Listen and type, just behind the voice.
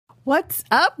What's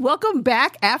up? Welcome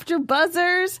back, After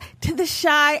Buzzers, to the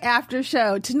Shy After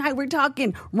Show. Tonight we're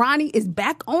talking Ronnie is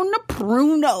back on the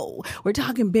Pruno. We're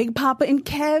talking Big Papa and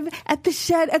Kev at the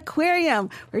Shed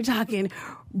Aquarium. We're talking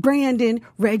Brandon,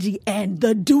 Reggie, and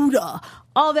the Duda.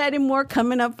 All that and more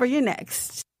coming up for you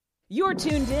next. You're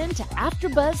tuned in to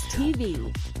AfterBuzz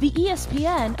TV, the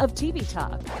ESPN of TV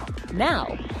talk.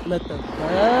 Now, let the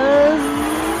buzz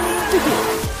begin.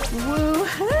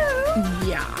 Woohoo!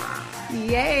 Yeah.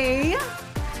 Yay!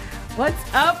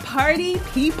 What's up, party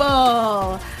people?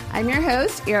 I'm your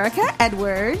host, Erica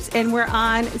Edwards, and we're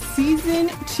on Season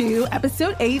 2,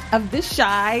 Episode 8 of The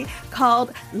Shy,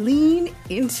 called Lean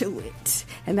Into It.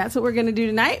 And that's what we're going to do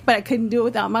tonight, but I couldn't do it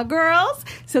without my girls.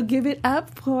 So give it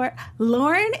up for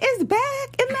Lauren is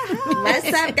back in the house.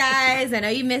 What's up, guys? I know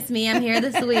you missed me. I'm here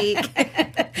this week.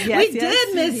 We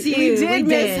did miss you. We did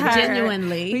miss her.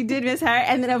 Genuinely. We did miss her.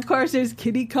 And then, of course, there's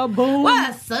Kitty Kaboom.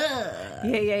 What's up?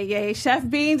 Yay. Chef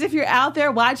Beans, if you're out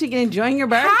there watching and enjoying your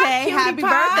birthday, happy birthday,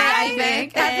 I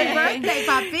think. Happy birthday,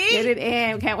 Poppy. Get it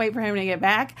in. Can't wait for him to get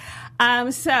back.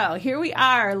 So here we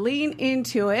are, lean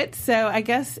into it. So I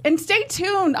guess, and stay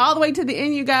tuned all the way to the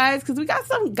end, you guys, because we got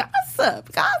some gossip,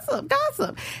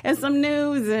 and some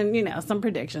news, and some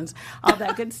predictions, all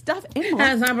that good stuff.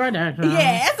 And some predictions.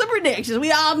 Yeah, and some predictions.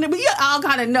 We all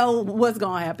kind of know what's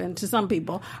going to happen to some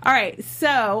people. All right.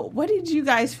 So what did you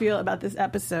guys feel about this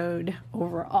episode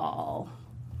overall?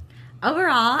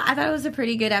 Overall, I thought it was a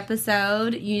pretty good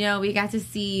episode. We got to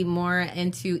see more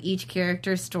into each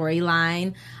character's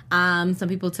storyline. Some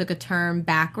people took a turn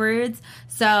backwards.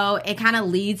 So it kind of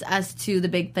leads us to the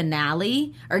big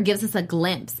finale, or gives us a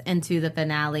glimpse into the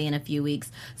finale in a few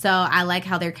weeks. So I like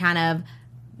how they're kind of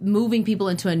moving people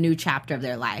into a new chapter of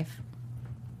their life.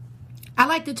 I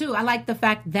liked it too. I liked the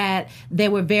fact that there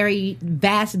were very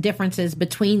vast differences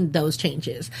between those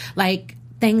changes. Like,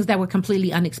 things that were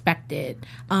completely unexpected.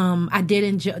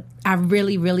 I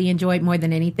really, really enjoyed more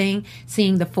than anything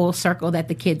seeing the full circle that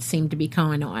the kids seem to be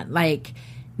going on. Like,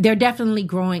 they're definitely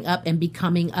growing up and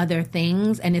becoming other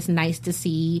things, and it's nice to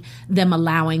see them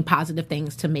allowing positive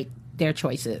things to make their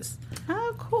choices.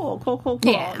 Oh, cool.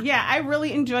 Yeah, I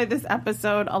really enjoyed this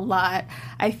episode a lot.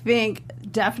 I think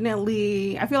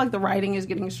definitely, I feel like the writing is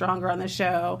getting stronger on the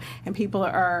show, and people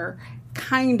are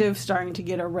kind of starting to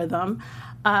get a rhythm.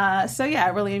 So I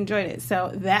really enjoyed it.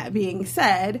 So that being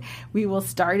said, we will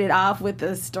start it off with the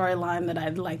storyline that I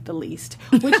like the least,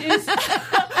 which is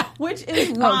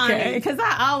Ronnie. Because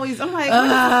I'm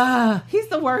like, he's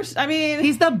the worst. I mean,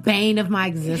 he's the bane of my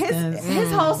existence.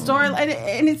 His whole story,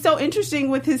 and it's so interesting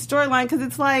with his storyline because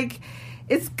it's like,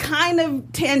 it's kind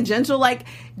of tangential. Like,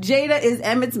 Jada is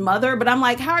Emmett's mother, but I'm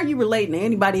like, how are you relating to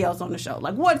anybody else on the show?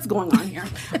 Like, what's going on here?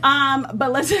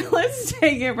 But let's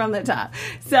take it from the top.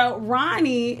 So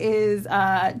Ronnie is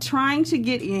trying to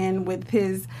get in with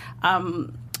his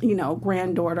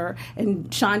granddaughter, and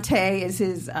Shantae is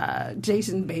his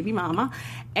Jason's baby mama,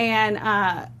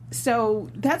 and so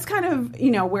that's kind of,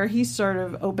 where he sort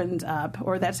of opens up,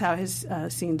 or that's how his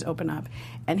scenes open up.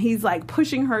 And he's like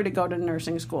pushing her to go to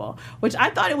nursing school, which I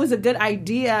thought it was a good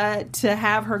idea to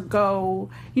have her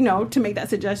go, to make that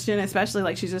suggestion, especially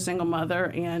like she's a single mother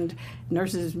and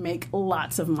nurses make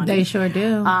lots of money. They sure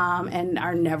do. And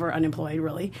are never unemployed,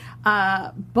 really.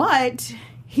 But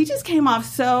he just came off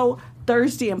so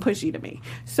thirsty and pushy to me.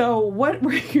 So what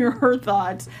were her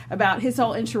thoughts about his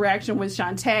whole interaction with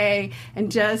Shantae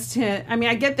and just him? I mean,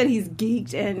 I get that he's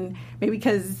geeked and maybe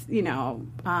because,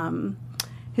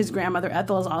 his grandmother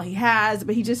Ethel is all he has,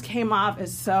 but he just came off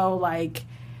as so like,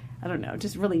 I don't know,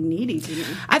 just really needy to me.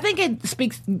 I think it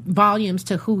speaks volumes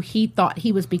to who he thought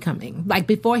he was becoming. Like,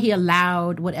 before he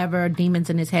allowed whatever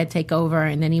demons in his head take over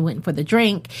and then he went for the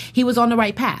drink, he was on the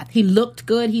right path. He looked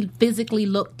good. He physically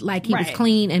looked like he was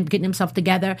clean and getting himself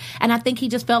together. And I think he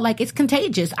just felt like it's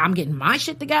contagious. I'm getting my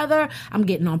shit together. I'm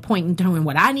getting on point and doing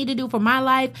what I need to do for my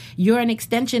life. You're an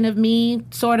extension of me,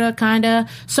 sort of, kind of.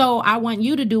 So I want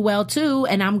you to do well too,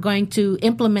 and I'm going to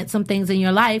implement some things in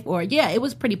your life. Or, it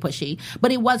was pretty pushy,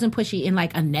 but it wasn't pushy in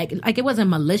like a negative, like it wasn't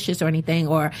malicious or anything,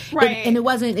 or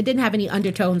it didn't have any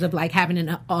undertones of like having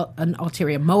an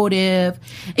ulterior motive.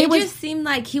 It just seemed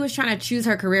like he was trying to choose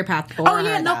her career path for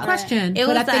her. No question. It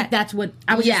was I think that's what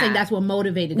I was just saying. That's what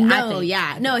motivated it. No,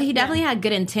 he definitely had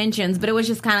good intentions, but it was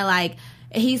just kind of like,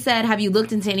 he said, have you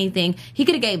looked into anything? He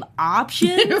could have gave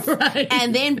options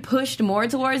and then pushed more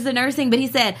towards the nursing. But he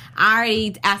said, I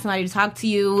already asked somebody to talk to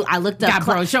you. I looked up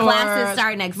classes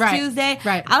start next Tuesday.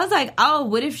 Right. I was like, oh,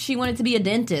 what if she wanted to be a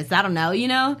dentist? I don't know, you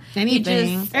know?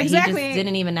 Anything. He just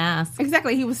didn't even ask.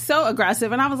 Exactly. He was so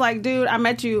aggressive. And I was like, dude, I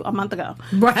met you a month ago.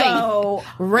 Right. So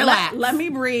relax. Let me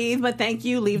breathe, but thank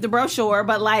you. Leave the brochure.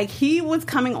 But like, he was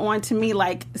coming on to me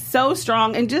like so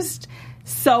strong and just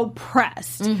so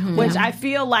pressed, which I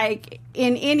feel like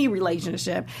in any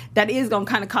relationship that is going to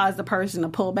kind of cause the person to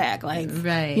pull back, like,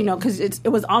 you know, because it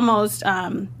was almost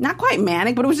not quite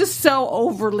manic, but it was just so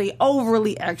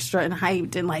overly extra and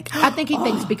hyped and like, I think he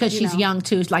thinks because she's young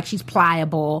too, like she's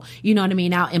pliable, you know what I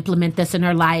mean, I'll implement this in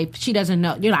her life. She doesn't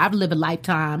know, you know, I've lived a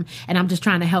lifetime and I'm just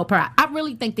trying to help her. I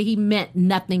really think that he meant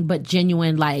nothing but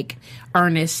genuine, like,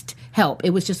 earnest help. It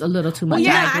was just a little too much. Well,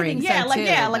 yeah, I agree.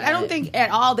 I don't think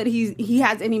at all that he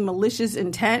has any malicious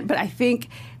intent, but I think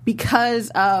because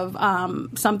of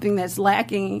something that's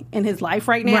lacking in his life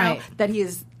right now, that he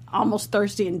is almost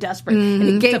thirsty and desperate. And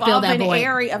it gave off an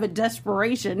area of a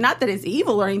desperation. Not that it's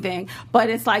evil or anything, but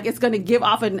it's like it's going to give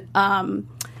off an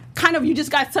kind of, you just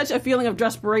got such a feeling of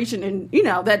desperation, and you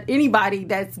know that anybody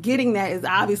that's getting that is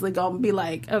obviously going to be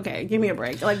like, okay, give me a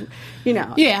break, like, you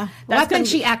know. Yeah, well, I think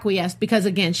she acquiesced because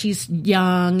again, she's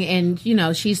young and you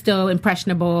know she's still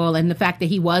impressionable, and the fact that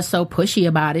he was so pushy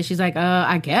about it, she's like,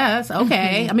 I guess,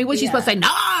 okay. I mean, what's she supposed to say? No,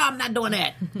 I'm not doing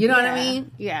that. You know what I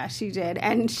mean? Yeah, she did,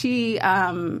 and she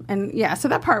so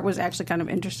that part was actually kind of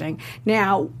interesting.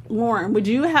 Now, Lauren, would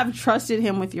you have trusted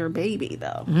him with your baby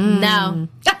though? No.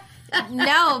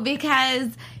 No,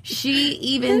 because she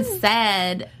even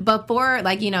said before,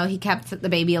 like, you know, he kept the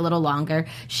baby a little longer.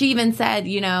 She even said,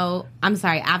 you know, I'm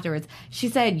sorry, afterwards, she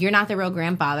said, you're not the real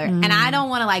grandfather. And I don't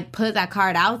want to, like, put that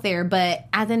card out there, but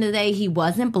at the end of the day, he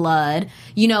wasn't blood.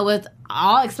 You know, with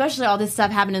especially all this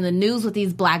stuff happening in the news with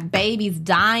these black babies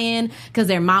dying because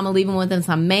their mama leaving with them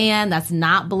some man that's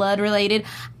not blood related.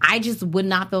 I just would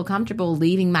not feel comfortable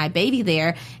leaving my baby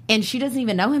there. And she doesn't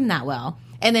even know him that well.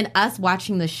 And then us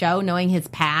watching the show, knowing his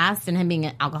past and him being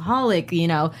an alcoholic, you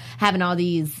know, having all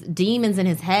these demons in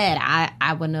his head,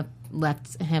 I wouldn't have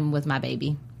left him with my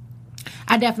baby.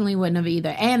 I definitely wouldn't have either.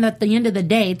 And at the end of the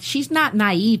day, she's not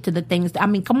naive to the things. I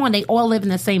mean, come on, they all live in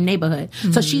the same neighborhood.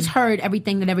 So she's heard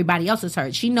everything that everybody else has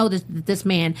heard. She knows that this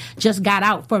man just got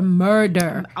out for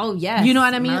murder. Oh, yes. You know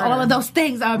what I mean? Murder. All of those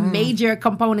things are major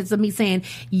components of me saying,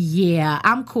 yeah,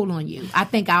 I'm cool on you. I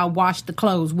think I'll wash the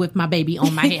clothes with my baby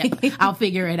on my hip. I'll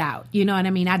figure it out. You know what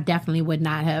I mean? I definitely would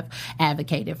not have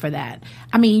advocated for that.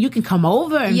 I mean, you can come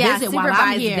over and visit while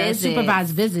I'm here.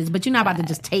 Supervised visits. But you're not about to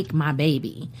just take my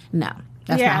baby. No.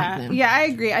 That's not happening. Yeah, I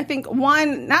agree. I think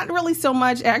one, not really so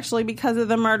much actually because of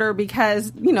the murder,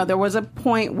 because, you know, there was a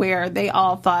point where they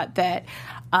all thought that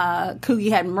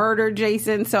Coogie had murdered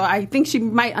Jason. So I think she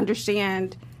might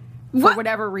understand for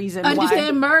whatever reason.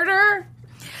 Understand murder?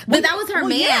 But that was her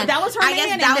man. Yeah, that was her man. I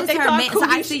guess that was her man. So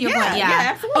I see your point.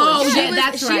 Yeah, absolutely. Oh, yeah,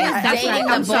 that's right. That's right.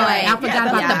 I'm sorry. I forgot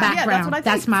about the background.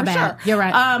 That's my bad. Sure. You're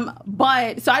right.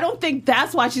 But so I don't think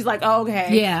that's why she's like, oh,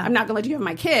 okay, I'm not gonna let you have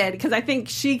my kid, because I think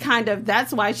she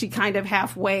that's why she kind of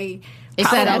halfway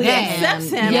probably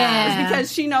accepts him, is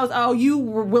because she knows, oh, you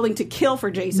were willing to kill for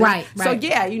Jason, right? So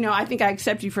yeah, you know, I think I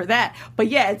accept you for that. But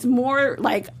yeah, it's more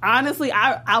like, honestly,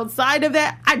 outside of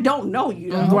that, I don't know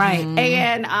you, though. Right?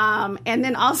 And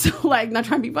then also, like, not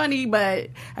trying to be funny, but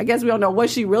I guess we don't know what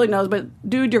she really knows. But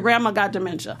dude, your grandma got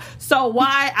dementia, so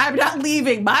why I'm not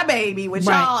leaving my baby with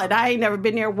y'all, and I ain't never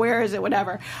been there. Where is it?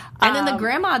 Whatever. And then the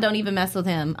grandma don't even mess with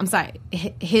him. I'm sorry,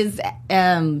 his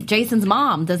Jason's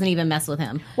mom doesn't even mess with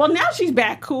him. Well, now she's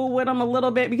back cool with him a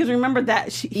little bit, because remember that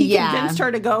he convinced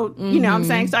her to go, you know what I'm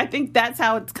saying? So I think that's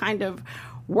how it's kind of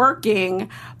working.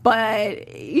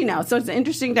 But, you know, so it's an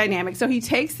interesting dynamic. So he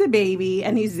takes the baby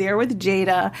and he's there with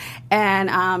Jada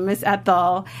and Miss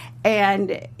Ethel.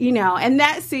 And, you know, and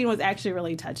that scene was actually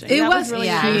really touching. That was really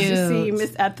nice to see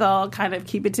Miss Ethel kind of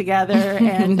keep it together.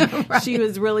 And she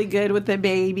was really good with the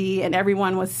baby, and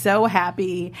everyone was so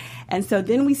happy. And so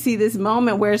then we see this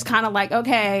moment where it's kind of like,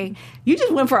 okay, you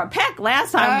just went for a peck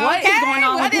last time. What is going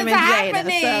on with him and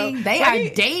Jada? So, they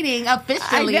are dating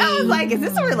officially. I was like, is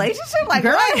this a relationship? Like,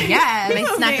 girl, yeah. They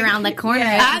snuck around the corner.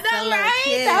 I know,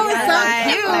 right?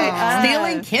 That was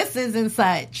so cute. Stealing kisses and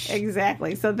such.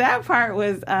 Exactly. So that part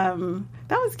was...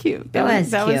 that was cute. That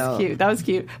was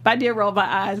cute. But I did roll my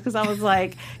eyes because I was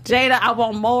like, Jada, I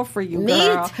want more for you,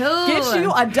 girl. Me too. Get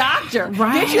you a doctor.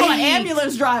 Right. Get you an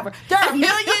ambulance driver. There are a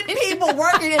million people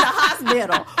working in a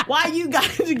hospital. Why you got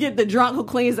to get the drunk who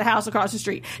cleans the house across the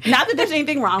street? Not that there's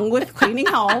anything wrong with cleaning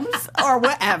homes or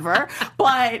whatever,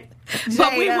 but...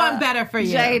 But we want better for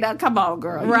you. Jada, come on,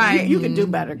 girl. Right. You can do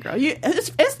better, girl. You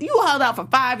held out for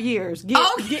 5 years. Get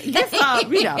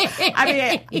some, you know.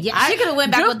 I mean, She could have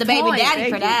went back with the baby daddy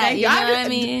Thank for that. You know what I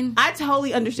mean? I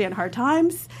totally understand hard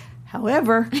times.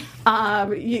 However,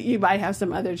 you might have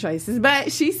some other choices.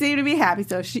 But she seemed to be happy.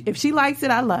 So if she likes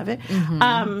it, I love it.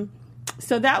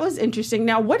 So that was interesting.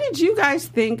 Now, what did you guys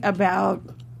think about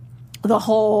the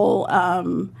whole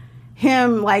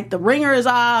him, like, the ringer is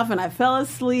off and I fell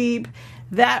asleep?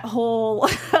 That whole,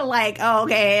 like, oh,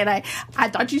 okay, and I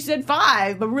thought you said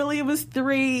 5, but really it was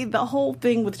 3. The whole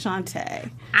thing with Shantae.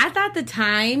 I thought the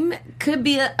time could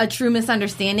be a true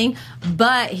misunderstanding,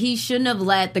 but he shouldn't have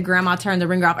let the grandma turn the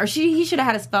ringer off. Or he should have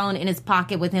had his phone in his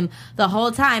pocket with him the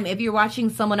whole time if you're watching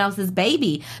someone else's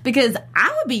baby. Because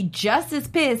I would be just as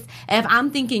pissed if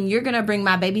I'm thinking you're going to bring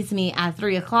my baby to me at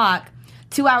 3 o'clock.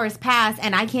 2 hours pass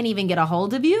and I can't even get a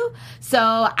hold of you. So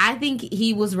I think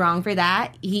he was wrong for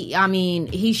that.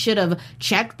 He should have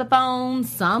checked the phone,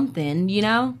 something, you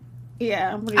know?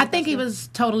 Yeah. I think he was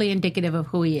totally indicative of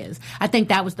who he is. I think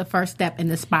that was the first step in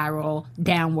the spiral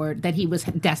downward that he was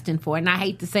destined for. And I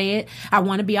hate to say it. I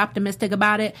want to be optimistic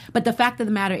about it. But the fact of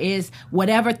the matter is,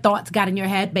 whatever thoughts got in your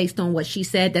head based on what she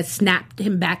said that snapped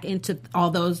him back into all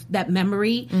that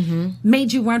memory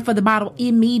made you run for the bottle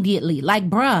immediately. Like,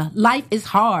 bruh, life is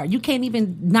hard. You can't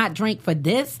even not drink for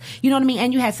this. You know what I mean?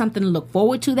 And you had something to look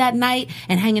forward to that night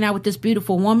and hanging out with this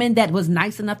beautiful woman that was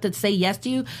nice enough to say yes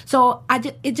to you. So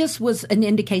it just was an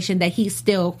indication that he's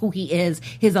still who he is.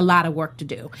 He has a lot of work to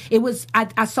do. It was,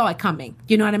 I saw it coming.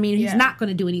 You know what I mean? He's not going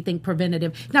to do anything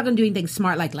preventative. He's not going to do anything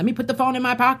smart like, let me put the phone in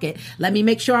my pocket. Let me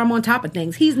make sure I'm on top of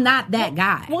things. He's not that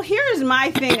guy. Well, here's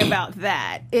my thing about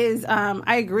that is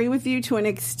I agree with you to an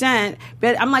extent,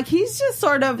 but I'm like, he's just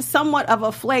sort of somewhat of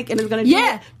a flake and is going to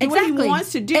do what he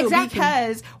wants to do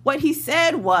because what he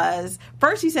said was,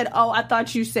 first he said, oh, I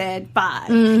thought you said 5.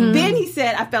 Then he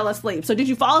said, I fell asleep. So did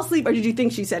you fall asleep or did you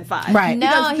think she said 5? Right.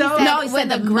 No, he said when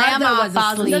the grandma was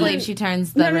falls asleep, she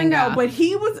turns the ringer off. But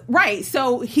he was right.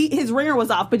 So his ringer was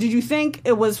off. But did you think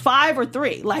it was 5 or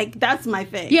 3? Like, that's my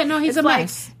thing. Yeah, no, he's a like,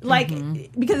 mess. Like,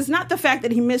 because it's not the fact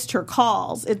that he missed her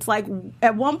calls. It's like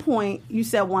at one point you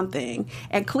said one thing,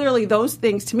 and clearly those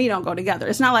things to me don't go together.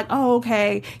 It's not like, oh,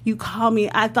 okay, you call me.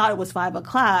 I thought it was 5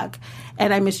 o'clock.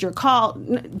 And I missed your call.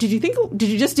 Did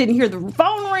you just didn't hear the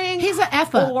phone ring? He's an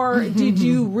F-up. Or did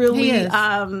you really, He is.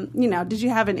 did you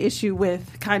have an issue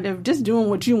with kind of just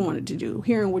doing what you wanted to do,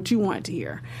 hearing what you wanted to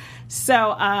hear?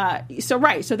 So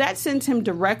that sends him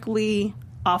directly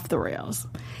off the rails.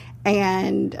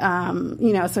 And,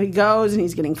 so he goes and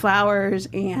he's getting flowers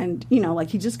and,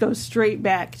 he just goes straight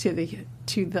back to the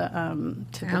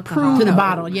Pruno. To the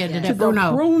bottle. Yeah, to the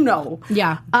Pruno.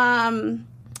 Yeah.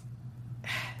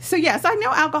 So, yes, I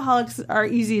know alcoholics are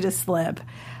easy to slip,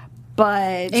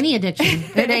 but... Any addiction.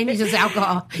 It ain't just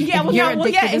alcohol. Yeah,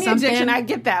 any addiction, I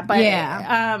get that. But,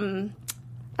 yeah.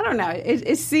 I don't know.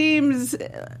 It seems...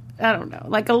 I don't know,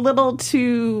 like a little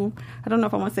too, I don't know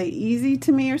if I want to say easy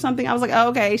to me or something. I was like, oh,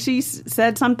 okay, she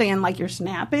said something and like you're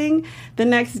snapping the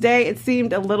next day. It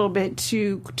seemed a little bit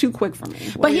too quick for me.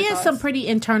 But he has some pretty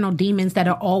internal demons that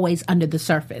are always under the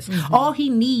surface. All he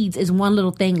needs is one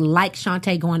little thing like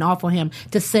Shantae going off on him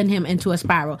to send him into a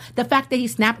spiral. The fact that he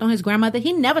snapped on his grandmother,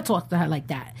 he never talks to her like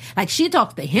that. Like she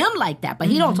talks to him like that, but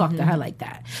he don't talk to her like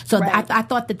that. So right. I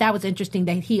thought that was interesting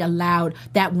that he allowed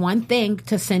that one thing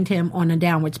to send him on a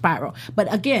downward spiral.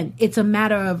 But again, it's a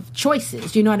matter of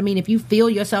choices. You know what I mean? If you feel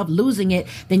yourself losing it,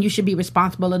 then you should be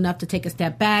responsible enough to take a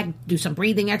step back, do some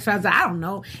breathing exercises. I don't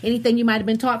know, anything you might have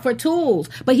been taught for tools.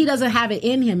 But he doesn't have it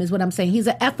in him, is what I'm saying. He's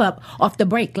an F up off the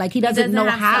break. Like he doesn't know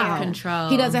how. Self-control.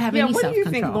 He doesn't have any self-control. What do you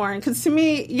think, Lauren? Because to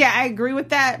me, I agree with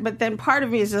that. But then part of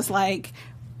me is just like,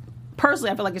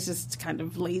 personally, I feel like it's just kind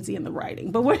of lazy in the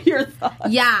writing. But what are your thoughts?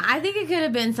 Yeah, I think it could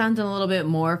have been something a little bit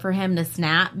more for him to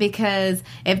snap, because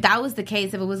if that was the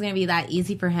case, if it was going to be that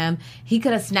easy for him, he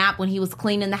could have snapped when he was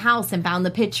cleaning the house and found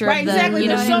the picture of the, exactly. You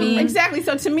know what I mean? Exactly.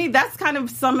 So to me, that's kind of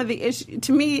some of the issue.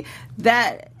 To me,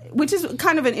 which is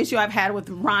kind of an issue I've had with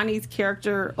Ronnie's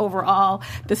character overall.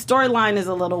 The storyline is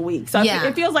a little weak. So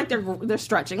it feels like they're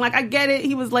stretching. Like, I get it.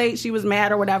 He was late. She was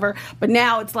mad or whatever. But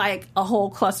now it's like a whole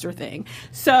cluster thing.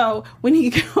 So when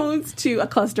he goes to a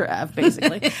cluster F,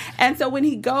 basically. And so when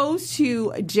he goes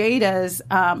to Jada's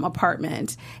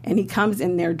apartment and he comes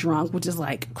in there drunk, which is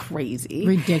like crazy.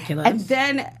 Ridiculous. And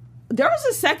then there was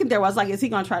a second there where I was like, is he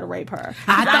going to try to rape her?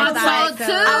 I thought so,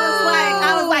 too.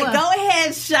 I was like, go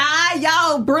ahead, Shy.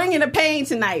 Y'all bringing the pain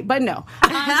tonight. But no.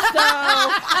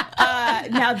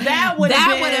 Now that would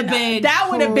have been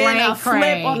a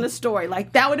flip on the story.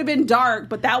 Like, that would have been dark,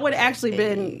 but that would have actually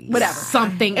been whatever.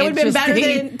 Something it would have been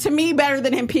interesting. better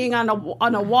than him peeing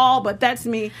on a wall, but that's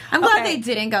me. I'm glad they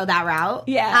didn't go that route.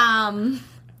 Yeah.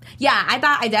 Yeah,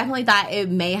 I definitely thought it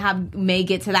may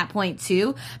get to that point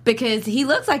too, because he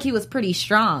looks like he was pretty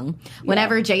strong.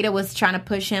 Whenever Jada was trying to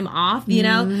push him off, you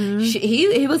know,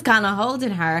 he was kind of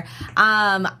holding her.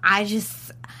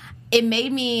 It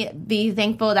made me be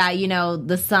thankful that, you know,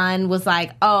 the son was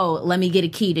like, oh, let me get a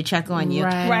key to check on you.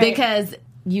 Right. Because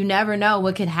you never know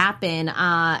what could happen.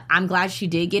 I'm glad she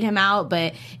did get him out,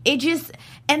 but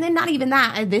and then not even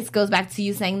that. This goes back to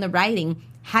you saying the writing.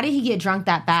 How did he get drunk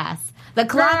that fast? The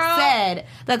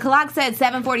clock said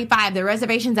 7:45. The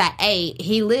reservation's at 8.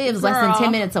 He lives less than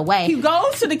 10 minutes away. He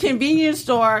goes to the convenience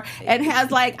store and has,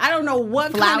 like, I don't know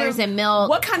what flowers and milk.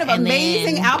 What kind of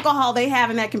amazing alcohol they have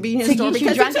in that convenience store?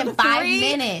 Because drunk in 5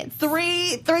 minutes.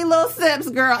 Three little sips,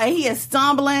 girl, and he is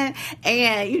stumbling.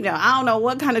 And you know, I don't know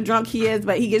what kind of drunk he is,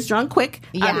 but he gets drunk quick,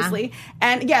 obviously.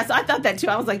 And yes, I thought that too.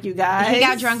 I was like, you guys, he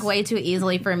got drunk way too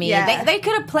easily for me. Yeah. They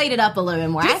could have played it up a little bit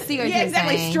more. I see what you're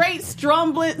saying. Straight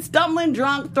stumbling,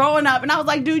 drunk, throwing up, and I was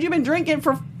like, dude, you've been drinking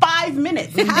for 5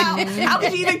 minutes. How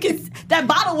could you even? That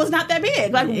bottle was not that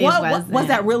big. Like, what was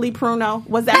that really Pruno?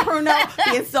 Was that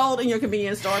Pruno being sold in your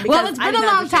convenience store? Because well, it's been a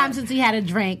long time since he had a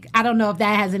drink. I don't know if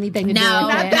that has anything to do with it.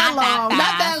 Not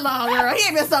that long, girl. He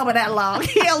ain't been sober that long.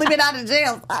 He only been out of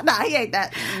jail. Nah, he ain't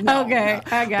that. No, okay,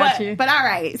 no. I got you. But all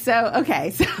right. So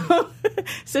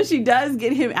she does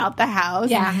get him out the house.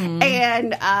 Yeah.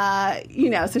 And you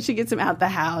know, so she gets him out the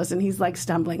house, and he's like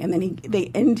stumbling, and then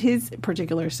they end his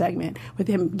particular segment with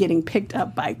him getting picked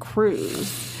up by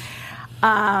Cruz.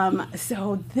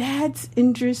 So that's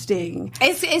interesting.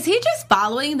 Is he just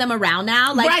following them around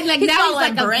now? Like, right, like he's now he's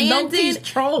like Brandon. a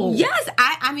troll. Yes,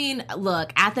 I mean,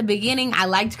 look, at the beginning I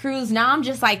liked Cruz. Now I'm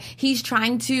just like, he's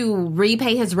trying to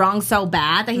repay his wrongs so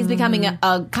bad that he's becoming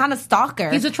a kind of stalker.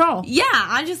 He's a troll. Yeah,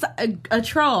 I'm just a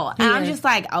troll. And I'm just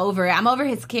like over it. I'm over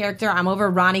his character. I'm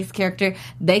over Ronnie's character.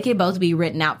 They could both be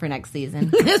written out for next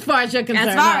season. As far as you're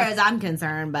concerned. As far as I'm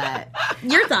concerned, but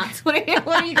your thoughts. What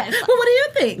are you guys Well, what do you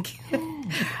think?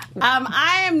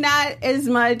 I am not as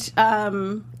much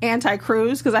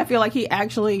anti-Cruz because I feel like he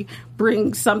actually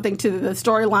brings something to the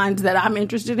storylines that I'm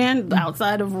interested in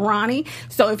outside of Ronnie.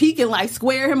 So if he can like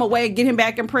square him away, get him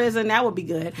back in prison, that would be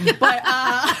good. But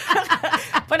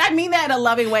but I mean that in a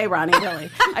loving way, Ronnie, really.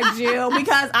 I do,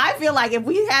 because I feel like if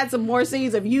we had some more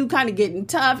scenes of you kind of getting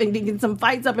tough and getting some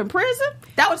fights up in prison,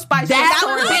 that would spice it up. That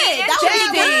would be good.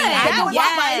 That would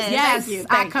spice it. Yes, Thank you.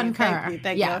 I concur.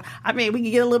 Thank you. I mean, we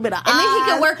can get a little bit of and then he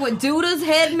can work with Duda's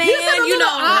head man. You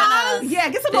know,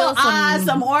 get some little eyes,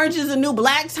 some oranges and new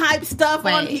black type stuff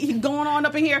going on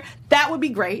up in here. That would be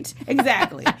great.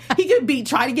 Exactly. He could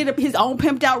try to get his own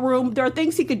pimped out room. There are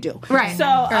things he could do. Right.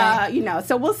 So, you know,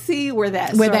 so we'll see where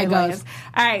that goes.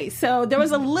 All right. So there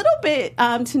was a little bit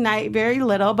tonight, very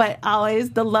little, but always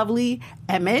the lovely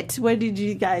Emmett. What did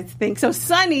you guys think? So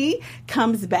Sonny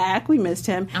comes back. We missed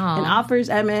him and offers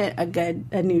Emmett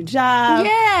a new job.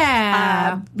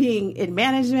 Yeah. Being in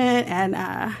management and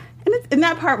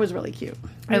that part was really cute.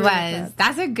 It was.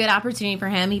 That's a good opportunity for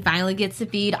him. He finally gets to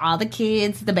feed all the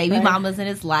kids, the baby mamas in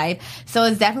his life. So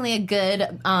it's definitely a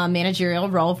good managerial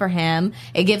role for him.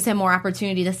 It gives him more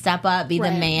opportunity to step up, be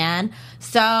the man.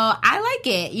 So I like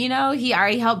it. You know, he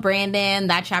already helped Brandon.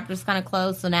 That chapter's kind of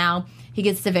closed. So now he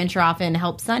gets to venture off and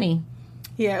help Sonny.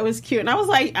 Yeah, it was cute. And I was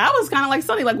kind of like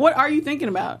Sonny, like, what are you thinking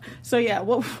about? So, yeah,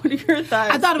 what are your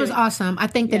thoughts? I thought it was awesome. I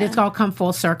think that it's all come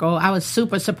full circle. I was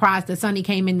super surprised that Sonny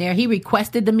came in there. He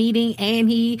requested the meeting, and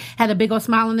he had a big old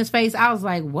smile on his face. I was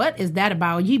like, what is that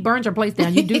about? You burned your place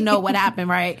down. You do know what happened,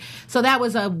 right? So that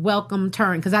was a welcome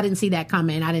turn, because I didn't see that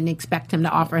coming. I didn't expect him to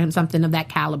offer him something of that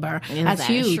caliber. That's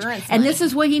huge. And this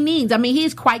is what he needs. I mean,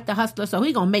 he's quite the hustler, so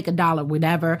he's going to make $1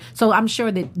 whatever. So I'm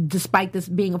sure that despite this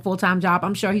being a full-time job,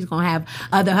 I'm sure he's going to have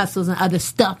other hustles and other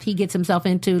stuff he gets himself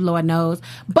into, Lord knows.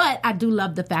 But I do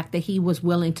love the fact that he was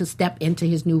willing to step into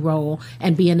his new role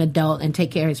and be an adult and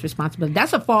take care of his responsibility.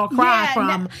 That's a far cry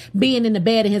from being in the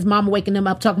bed and his mama waking him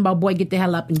up talking about, boy, get the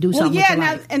hell up and do something with your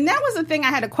life. And that was the thing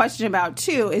I had a question about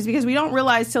too, is because we don't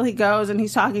realize till he goes and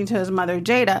he's talking to his mother,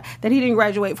 Jada, that he didn't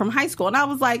graduate from high school. And I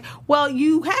was like, well,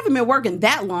 you haven't been working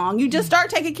that long. You just start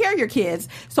taking care of your kids.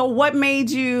 So what made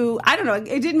you, I don't know,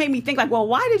 it didn't make me think like, well,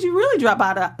 why did you really drop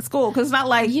out of school? Because it's not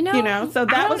like, you know, so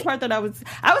that was part that I was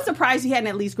surprised he hadn't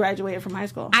at least graduated from high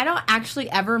school. I don't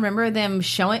actually ever remember them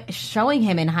showing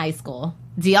him in high school.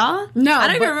 Do y'all? No, I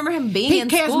don't even but remember him being in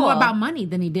He cares school. more about money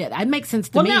than he did. It makes sense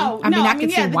to me. No, I can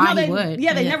see why he would.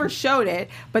 Yeah, they never showed it,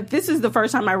 but this is the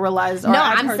first time I realized. No,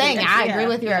 I'm saying I agree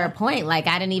with your point. Like,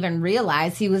 I didn't even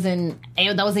realize he was that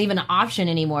was even an option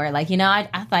anymore. Like,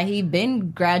 I thought he'd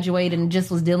been graduated and just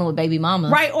was dealing with baby mama.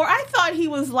 Right, or I thought he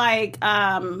was like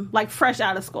fresh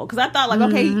out of school, because I thought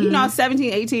okay,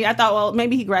 17, 18. I thought, well,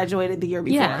 maybe he graduated the year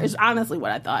before. Yeah. It's honestly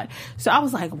what I thought. So I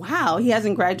was like, wow, he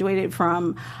hasn't graduated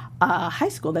from high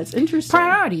school. That's interesting.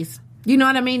 Priorities. You know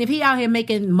what I mean? If he out here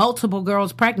making multiple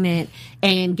girls pregnant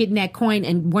and getting that coin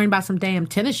and worrying about some damn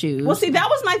tennis shoes. Well, see, that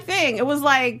was my thing. It was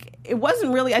like, it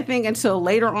wasn't really, I think, until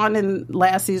later on in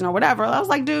last season or whatever. I was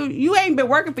like, dude, you ain't been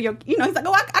working for your, he's like,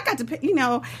 oh, I got to pay,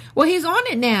 Well, he's on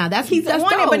it now. He's on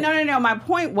dope. it, but no. My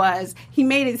point was, he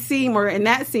made it seem, or in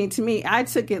that scene, to me, I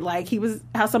took it like he was,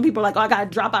 how some people are like, oh, I got to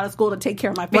drop out of school to take care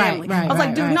of my family. Right, I was like,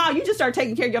 right, dude, right. no, you just started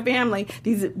taking care of your family,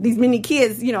 these many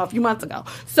kids, a few months ago.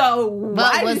 So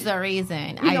What was the reason?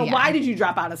 Why did you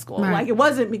drop out of school? Right. Like, it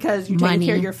wasn't because you taking Money.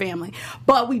 care of your family.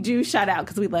 But we do shout out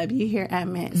because we love you here at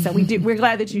Mint. So we're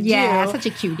glad that you Yeah, do. such a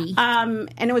cutie. And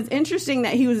it was interesting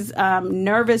that he was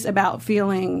nervous about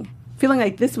feeling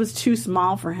like this was too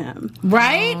small for him.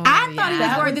 Right? I thought he was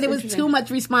That worried was that it was interesting. too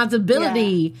much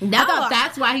responsibility. No, I thought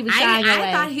that's why he was shying away.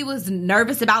 I thought he was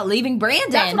nervous about leaving Brandon.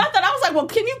 That's what I thought. I was like, well,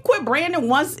 can you quit Brandon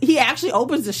once he actually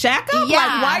opens the shack up? Yeah.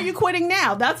 Like, why are you quitting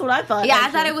now? That's what I thought. Yeah, actually.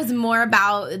 I thought it was more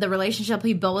about the relationship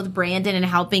he built with Brandon and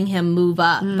helping him move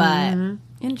up. But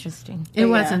interesting. It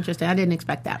was Yeah. interesting. I didn't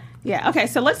expect that. Yeah, okay,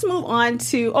 so let's move on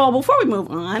to... Oh, before we move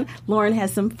on, Lauren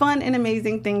has some fun and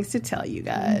amazing things to tell you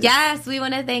guys. Yes, we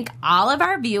want to thank all of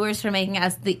our viewers for making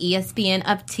us the ESPN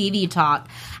of TV Talk.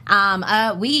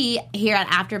 We here at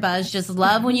AfterBuzz just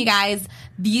love when you guys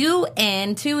view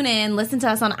and tune in, listen to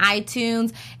us on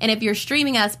iTunes, and if you're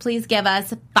streaming us, please give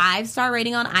us a 5-star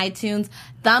rating on iTunes,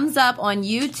 thumbs up on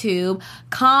YouTube,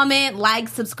 comment, like,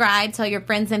 subscribe, tell your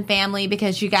friends and family,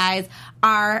 because you guys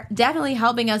are definitely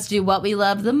helping us do what we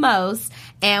love the most,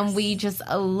 and we just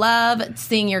love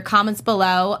seeing your comments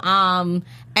below.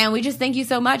 And we just thank you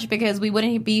so much, because we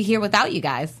wouldn't be here without you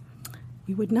guys.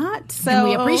 We would not. So And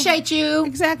we appreciate you.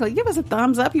 Exactly. Give us a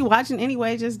thumbs up. You watching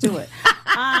anyway, just do it.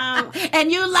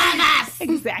 And you love us.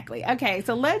 Exactly. Okay,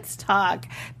 so let's talk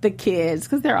the kids,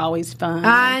 because they're always fun.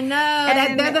 I know.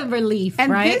 And- They're the relief,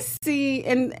 And right? this scene,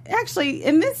 and actually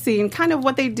in this scene, kind of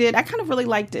what they did, I kind of really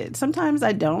liked it. Sometimes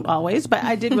I don't always, but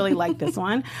I did really like this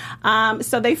one.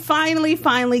 So they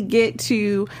finally get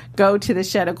to go to the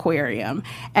Shed Aquarium,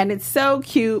 and it's so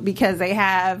cute because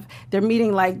they're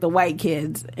meeting like the white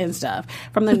kids and stuff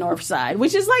from the north side,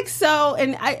 which is like so,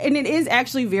 and it is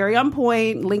actually very on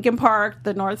point. Lincoln Park,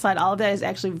 the north side, all of that is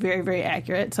actually very, very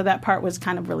accurate. So that part was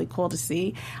kind of really cool to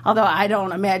see. Although I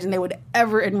don't imagine they would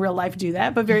ever in real life do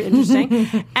that, but very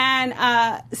interesting.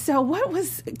 And so what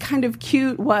was kind of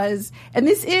cute was, and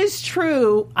this is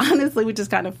true, honestly, which is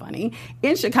kind of funny,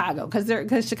 in Chicago,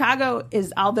 because Chicago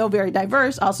is, although very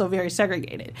diverse, also very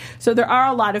segregated. So there are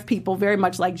a lot of people very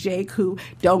much like Jake who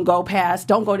don't go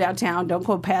downtown, don't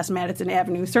go past Madison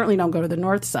Avenue, certainly don't go to the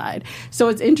north side. So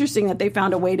it's interesting that they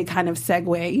found a way to kind of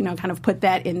segue, kind of put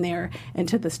that in there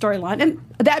into the storyline. And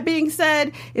that being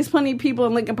said, there's plenty of people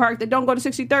in Lincoln Park that don't go to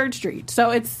 63rd Street. So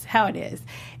it's how it is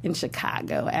in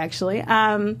Chicago, actually.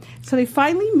 So they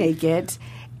finally make it,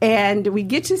 and we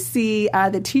get to see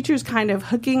the teachers kind of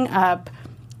hooking up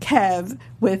Kev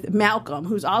with Malcolm,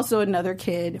 who's also another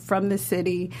kid from the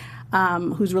city,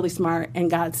 who's really smart and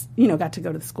got to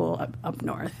go to the school up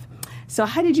north. So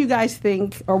how did you guys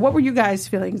think, or what were you guys'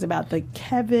 feelings about the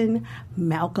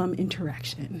Kevin-Malcolm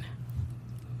interaction?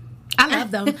 I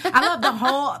love them. I love the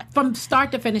whole, from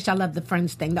start to finish, I love the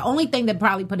Friends thing. The only thing that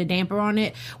probably put a damper on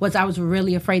it was I was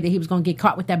really afraid that he was going to get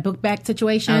caught with that book bag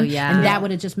situation. Oh, yeah. And that would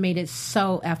have just made it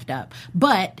so effed up.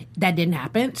 But that didn't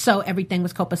happen. So everything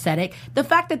was copacetic. The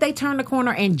fact that they turned the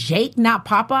corner and Jake, not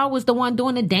Papa, was the one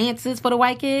doing the dances for the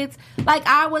white kids. Like,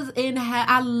 I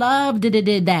loved that it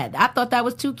did that. I thought that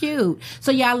was too cute.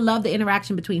 So yeah, I love the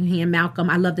interaction between he and Malcolm.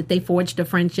 I love that they forged a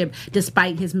friendship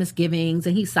despite his misgivings,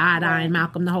 and he side-eyeing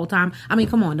Malcolm the whole time. I mean,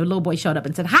 come on, the little boy showed up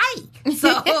and said, hi! So,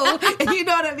 you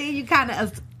know what I mean? You kind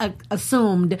of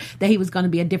assumed that he was going to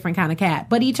be a different kind of cat.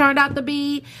 But he turned out to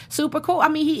be super cool. I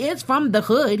mean, he is from the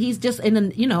hood. He's just in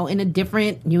a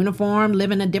different uniform,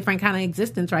 living a different kind of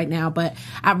existence right now. But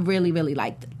I really, really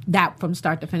liked that from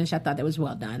start to finish. I thought that was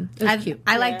well done. It was cute.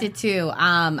 I liked it too.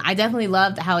 I definitely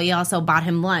loved how he also bought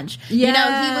him lunch. Yes.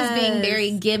 He was being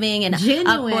very giving and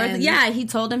Genuine. upwards. Yeah, he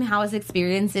told him how his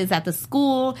experience is at the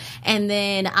school, and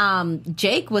then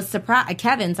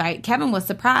Kevin was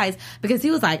surprised because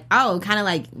he was like, oh, kind of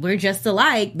like we're just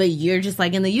alike, but you're just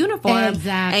like in the uniform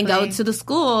and go to the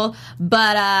school.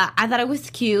 But I thought it was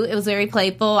cute. It was very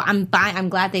playful. I'm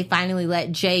glad they finally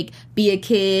let Jake be a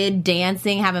kid,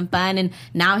 dancing, having fun, and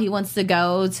now he wants to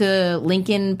go to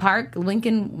Lincoln Park, wherever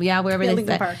they Lincoln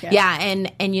say. Park, yeah,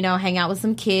 and hang out with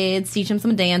some kids, teach them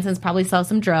some dancing, probably sell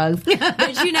some drugs. But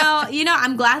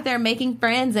I'm glad they're making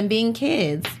friends and being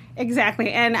kids.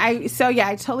 Exactly. And I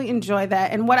totally enjoy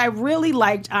that. And what I really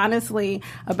liked, honestly,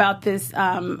 about this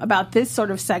sort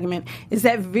of segment is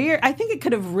that I think it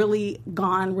could have really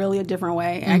gone a different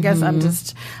way. I guess I'm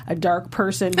just a dark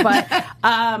person, but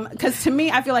because to me,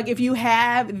 I feel like if you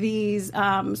have these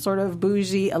sort of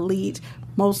bougie, elite,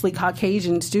 mostly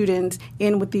Caucasian students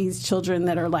in with these children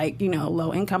that are like,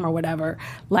 low income or whatever,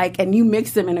 and you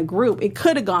mix them in a group, it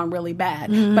could have gone really bad.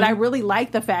 But I really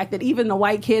like the fact that even the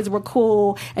white kids were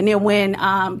cool. And then when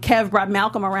Kev brought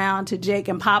Malcolm around to Jake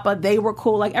and Papa, they were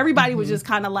cool. Like everybody was just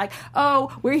kind of like,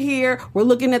 oh, we're here, we're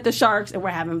looking at the sharks and we're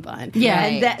having fun. Yeah.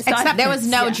 And there was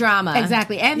no drama.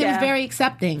 Exactly. And it was very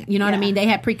accepting. You know what I mean? They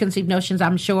had preconceived notions,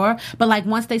 I'm sure. But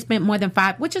once they spent more than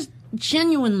 5, which is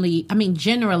generally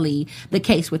the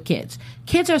case with kids.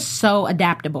 Kids are so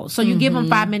adaptable. So you give them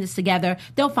 5 minutes together,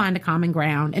 they'll find a common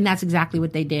ground. And that's exactly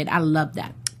what they did. I love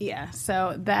that. Yeah,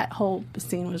 so that whole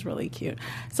scene was really cute.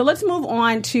 So let's move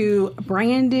on to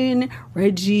Brandon,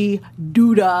 Reggie,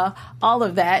 Douda, all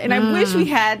of that. And I wish we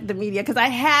had the media because I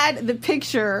had the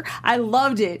picture. I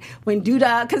loved it when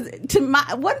Douda, because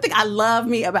one thing I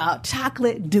love about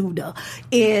Chocolate Douda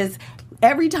is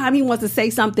every time he wants to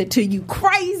say something to you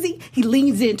crazy, he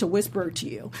leans in to whisper to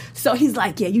you. So he's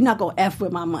like, yeah, you're not going to F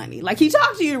with my money. He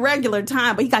talks to you regular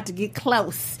time, but he got to get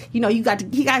close. He got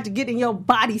to get in your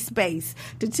body space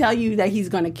to tell you that he's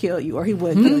going to kill you or he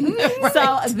would kill you. Right.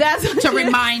 So that's to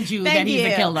remind you that he's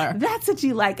a killer. That's what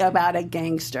you like about a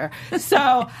gangster.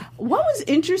 So what was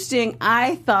interesting,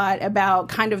 I thought, about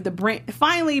kind of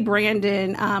finally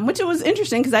Brandon, which it was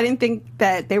interesting because I didn't think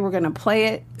that they were going to play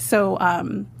it so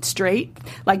straight.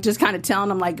 Just kind of telling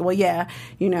them well, yeah,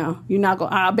 you're not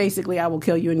going, basically I will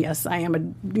kill you. And yes, I am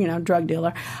a, drug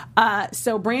dealer.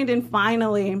 So Brandon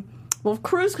finally,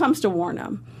 Cruz comes to warn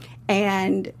him.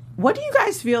 And what do you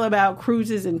guys feel about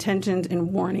Cruz's intentions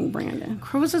in warning Brandon?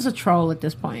 Cruz is a troll at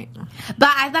this point. But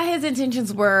I thought his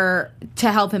intentions were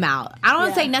to help him out. I don't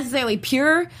want to say necessarily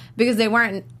pure because they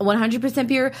weren't 100%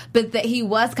 pure, but that he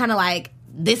was kind of like,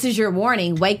 this is your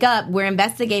warning. Wake up. We're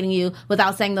investigating you,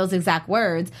 without saying those exact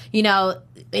words.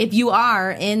 If you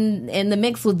are in the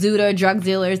mix with Douda, drug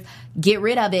dealers, get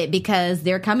rid of it because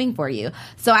they're coming for you.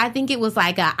 So I think it was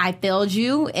I failed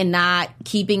you in not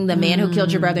keeping the man who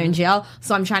killed your brother in jail.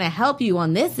 So I'm trying to help you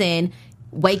on this end.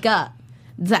 Wake up.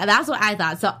 That's what I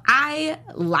thought. So I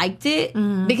liked it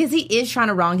because he is trying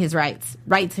to wrong his rights.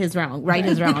 Right his wrong.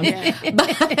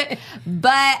 Yeah.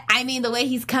 But I mean, the way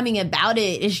he's coming about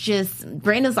it is just,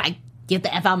 Brandon's like, get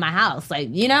the F out of my house. Right.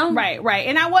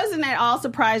 And I wasn't at all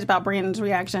surprised about Brandon's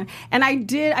reaction. And I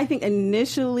think,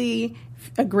 initially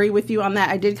agree with you on that.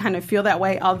 I did kind of feel that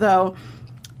way, although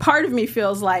part of me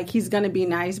feels like he's going to be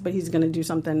nice, but he's going to do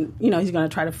something, he's going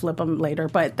to try to flip him later.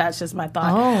 But that's just my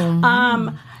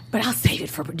thought. But I'll save it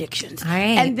for predictions. All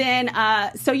right. And then,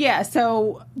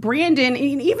 so Brandon,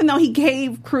 even though he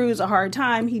gave Cruz a hard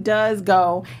time, he does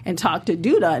go and talk to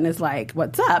Douda and is like,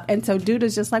 what's up? And so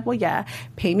Douda's just like, well, yeah,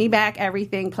 pay me back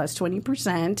everything plus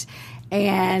 20%.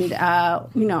 And,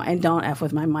 and don't F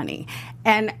with my money.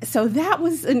 And so that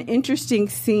was an interesting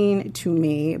scene to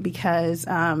me because,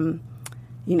 well,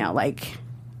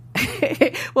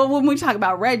 when we talk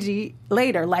about Reggie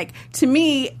later, to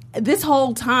me, this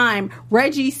whole time,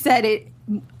 Reggie said it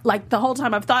the whole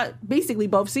time. I've thought basically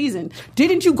both seasons.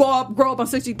 Didn't you grow up on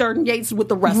 63rd and Yates with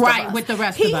the rest of us? Right, with the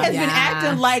rest of us. He has been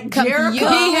acting like Jericho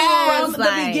from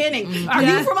the beginning. Are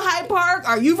you from Hyde Park?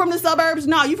 Are you from the suburbs?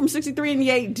 No, you from 63 and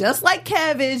Yates, just like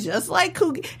Kev is, just like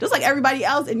Cookie, just like everybody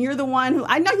else. And you're the one who,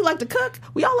 I know you like to cook.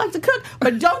 We all like to cook,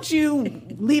 but don't you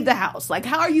leave the house.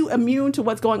 How are you immune to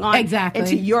what's going on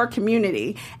into your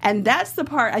community? And that's the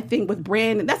part, I think, with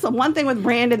Brandon. That's the one thing with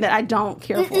Brandon that I don't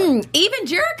care for. Even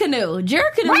Jericho knew.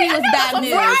 Jericho knew he was bad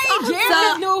news. Right,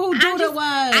 Jericho knew who Douda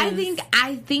was.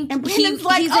 I think and he's in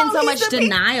so much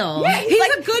denial. Yeah,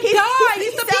 he's a good guy.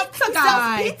 He's the pizza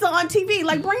guy. Sells pizza on TV.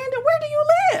 Brandon, where do you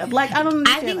live? I don't understand.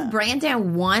 I think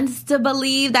Brandon wants to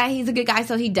believe that he's a good guy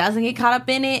so he doesn't get caught up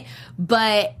in it,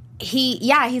 but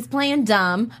he's playing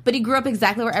dumb, but he grew up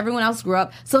exactly where everyone else grew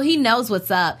up, so he knows what's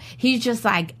up. He's just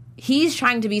he's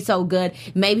trying to be so good.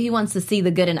 Maybe he wants to see the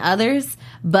good in others,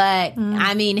 but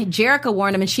I mean, Jericho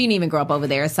warned him and she didn't even grow up over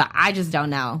there, so I just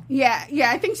don't know. Yeah,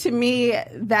 I think to me,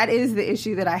 that is the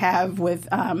issue that I have with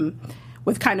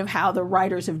with kind of how the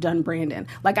writers have done Brandon.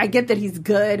 Like, I get that he's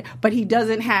good, but he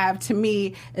doesn't have, to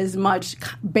me, as much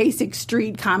basic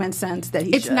street common sense that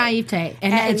he It's should. naivete,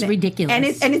 and it's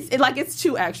ridiculous. And it's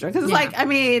too extra. Because it's like, I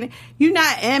mean, you're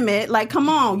not Emmett. Like, come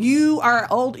on, you are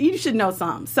old. You should know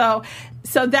something.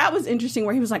 So that was interesting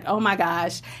where he was like, oh my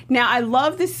gosh. Now, I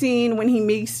love the scene when he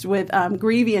meets with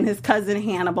Greavy and his cousin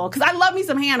Hannibal, because I love me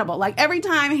some Hannibal. Like, every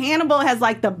time Hannibal has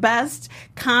like the best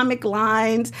comic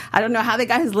lines. I don't know how they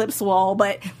got his lips swole,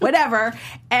 but whatever.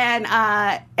 And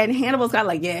Hannibal's got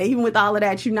like, yeah, even with all of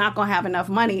that, you're not going to have enough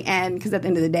money. And because at the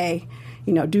end of the day,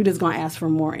 you know, dude is going to ask for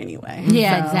more anyway.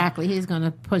 Yeah, exactly. He's going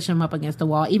to push him up against the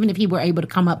wall. Even if he were able to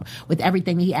come up with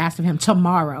everything that he asked of him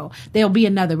tomorrow, there'll be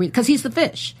another reason. Because he's the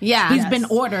fish. Yeah. He's been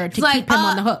ordered to keep him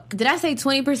on the hook. Did I say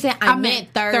 20%? I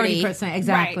meant 30%. 30%,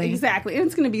 exactly. Right, exactly. And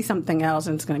it's going to be something else,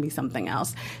 and it's going to be something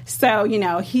else. So, you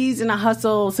know, he's in a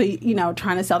hustle, so, you know,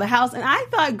 trying to sell the house. And I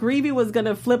thought Greavy was going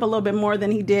to flip a little bit more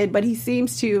than he did, but he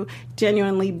seems to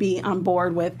genuinely be on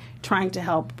board with trying to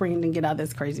help Brandon get out of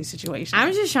this crazy situation.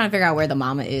 I'm just trying to figure out where the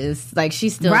mama is. Like,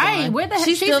 she's still Right. gone. Where the heck?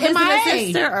 She's still She's visiting her MIA.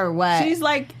 sister or what? She's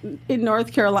like in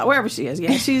North Carolina, wherever she is.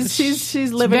 Yeah,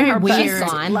 she's living very her weird.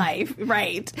 best life,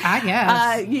 right? I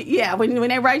guess. Yeah. When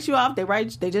they write you off,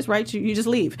 they just write you. You just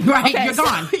leave. Right, you're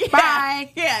gone. Yeah,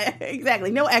 Bye. Yeah,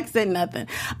 exactly. No exit, nothing.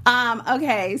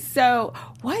 Okay, so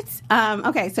what's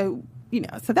okay? So, you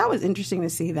know, so that was interesting to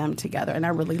see them together, and I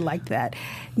really liked that.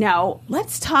 Now,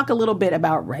 let's talk a little bit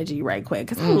about Reggie right quick,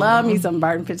 because I love me some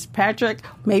Barton Fitzpatrick.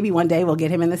 Maybe one day we'll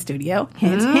get him in the studio.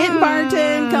 Hint, hint,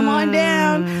 Barton, come on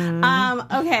down.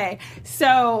 Okay,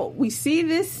 so we see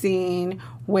this scene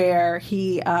where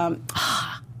he... I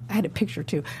had a picture,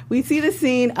 too. We see the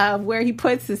scene of where he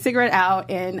puts the cigarette out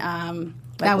and...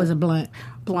 that was a blunt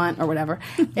or whatever.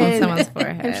 On someone's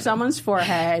forehead. In someone's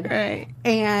forehead. Right.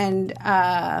 And...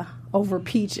 over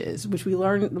Peaches, which we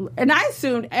learned, and I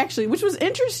assumed, actually, which was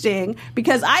interesting,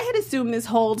 because I had assumed this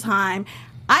whole time,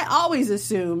 I always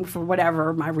assumed, for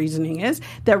whatever my reasoning is,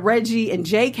 that Reggie and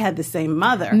Jake had the same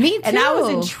mother. Me too. And I was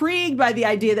intrigued by the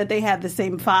idea that they had the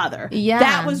same father. Yeah.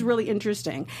 That was really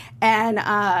interesting. And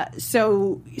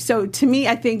so to me,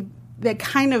 I think that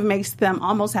kind of makes them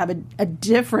almost have a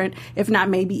different, if not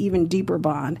maybe even deeper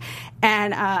bond.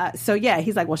 And so, yeah,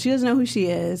 he's like, well, she doesn't know who she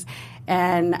is.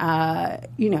 And,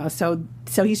 you know, so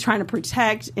he's trying to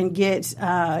protect and get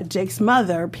Jake's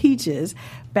mother, Peaches,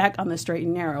 back on the straight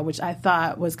and narrow, which I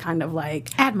thought was kind of like...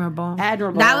 admirable. That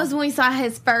was when we saw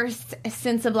his first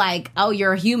sense of like, oh,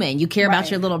 you're a human. You care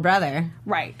about your little brother.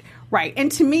 Right. Right.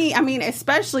 And to me, I mean,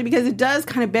 especially because it does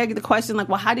kind of beg the question, like,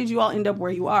 well, how did you all end up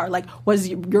where you are? Like, was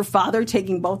your father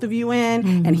taking both of you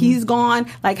in and he's gone?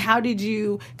 Like, how did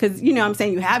you, because, you know, I'm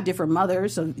saying you have different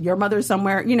mothers, so your mother's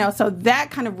somewhere, you know, so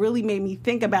that kind of really made me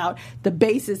think about the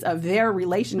basis of their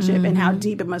relationship and how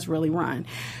deep it must really run.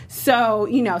 So,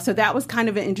 you know, so that was kind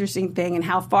of an interesting thing, and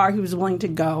how far he was willing to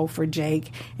go for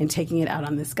Jake and taking it out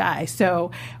on this guy.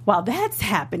 So while that's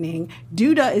happening,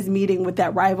 Duda is meeting with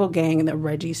that rival gang that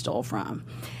Reggie stole from.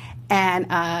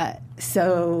 And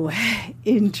so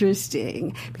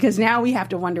interesting, because now we have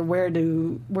to wonder where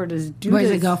does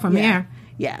it go from here?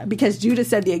 Yeah, because Judah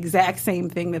said the exact same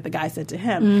thing that the guy said to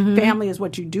him. Family is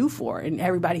what you do for, and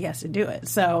everybody has to do it.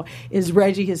 So is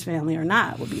Reggie his family or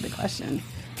not, would be the question.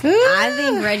 I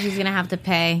think Reggie's going to have to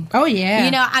pay. Oh, yeah.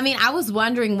 You know, I mean, I was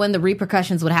wondering when the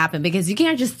repercussions would happen, because you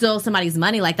can't just steal somebody's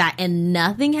money like that and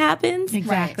nothing happens.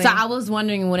 Exactly. So I was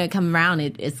wondering when it come around.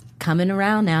 It's coming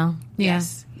around now.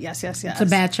 Yes. It's a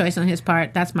bad choice on his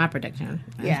part. That's my prediction,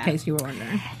 in case you were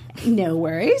wondering. No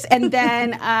worries. And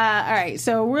then, all right,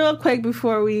 so real quick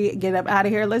before we get up out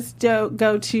of here, let's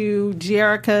go to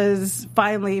Jerica's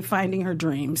finally finding her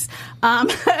dreams.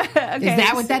 Okay, is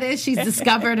that what that is? She's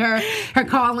discovered her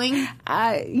calling?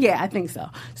 Yeah, I think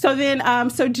so. So then,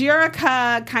 so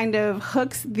Jerica kind of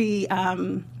hooks the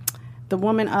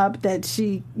woman up that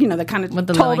she, you know, that kind of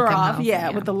told her off.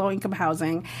 With the low-income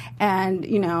housing. And,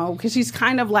 you know, because she's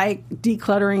kind of like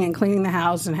decluttering and cleaning the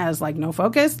house and has like no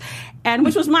focus. And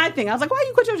which was my thing. I was like, why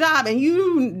you quit your job? And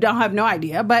you don't have no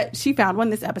idea. But she found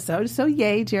one this episode. So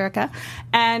yay, Jerica.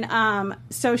 And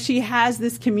so she has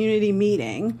this community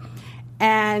meeting.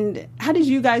 And how did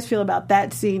you guys feel about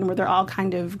that scene where they're all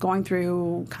kind of going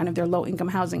through kind of their low-income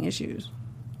housing issues?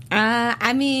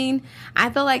 I mean, I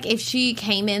feel like if she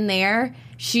came in there,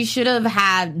 she should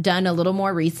have done a little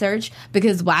more research,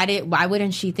 because why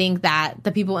wouldn't she think that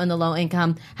the people in the low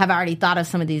income have already thought of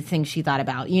some of these things she thought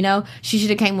about? She should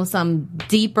have came with some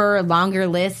deeper, longer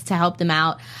list to help them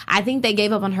out. I think they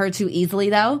gave up on her too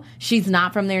easily, though. She's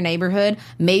not from their neighborhood.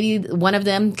 Maybe one of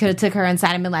them could have took her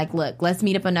inside and been like, look, let's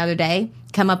meet up another day,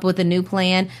 come up with a new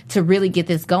plan to really get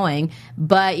this going.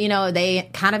 But, they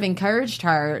kind of encouraged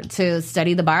her to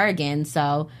study the bar again.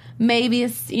 So maybe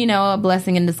it's, a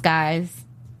blessing in disguise.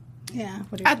 Yeah.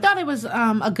 I thought it was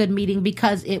a good meeting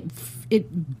because it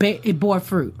bore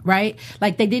fruit, right?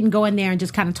 Like, they didn't go in there and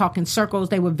just kind of talk in circles.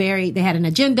 They had an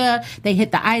agenda. They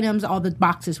hit the items. All the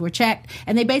boxes were checked.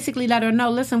 And they basically let her know,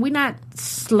 listen, we're not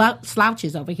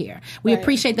slouches over here. We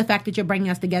appreciate the fact that you're bringing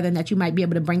us together and that you might be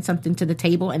able to bring something to the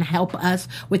table and help us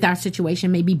with our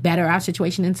situation, maybe better our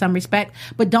situation in some respect.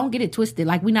 But don't get it twisted.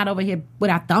 Like, we're not over here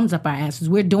with our thumbs up our asses.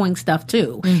 We're doing stuff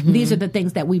too. Mm-hmm. These are the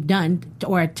things that we've done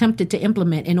or attempted to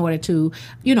implement in order to,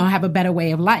 have a better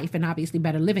way of life and obviously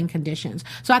better living conditions.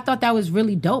 So I thought that was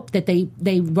really dope that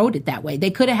they wrote it that way. They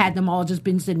could have had them all just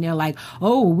been sitting there like,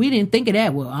 oh, we didn't think of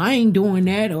that. Well, I ain't doing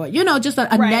that. Or, just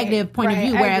a negative point of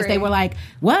view. Whereas they were like,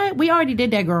 what? We already did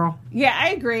that, girl. Yeah, I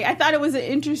agree. I thought it was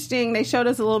interesting. They showed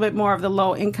us a little bit more of the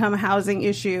low income housing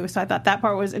issue. So I thought that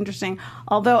part was interesting.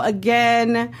 Although,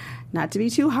 again, not to be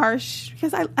too harsh,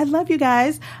 because I love you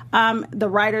guys, the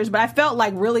writers, but I felt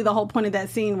like really the whole point of that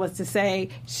scene was to say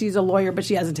she's a lawyer, but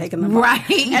she hasn't taken the bar.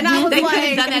 Right. And I was they like, could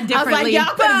have done that differently.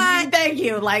 y'all could, thank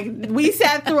you. Like, we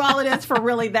sat through all of this for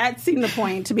really, that seemed the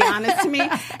point, to be honest to me.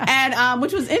 And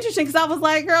which was interesting, because I was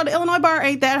like, girl, the Illinois bar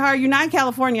ain't that hard. You're not in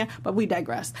California, but we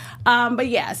digress. But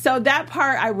yeah, so that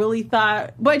part I really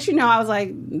thought, but I was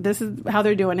like, this is how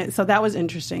they're doing it. So that was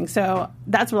interesting. So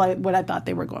that's really what I thought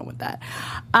they were going with that.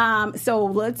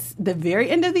 So the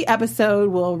very end of the episode,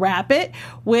 we'll wrap it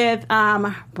with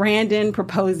Brandon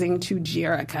proposing to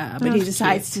Jerica, but he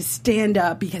decides to stand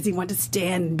up because he wants to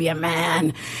stand and be a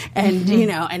man, and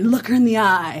and look her in the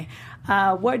eye.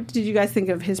 What did you guys think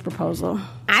of his proposal?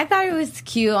 I thought it was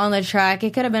cute on the truck.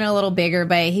 It could have been a little bigger,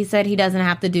 but he said he doesn't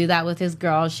have to do that with his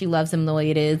girl. She loves him the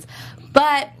way it is.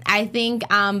 But I think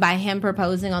by him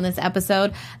proposing on this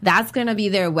episode, that's going to be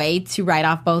their way to write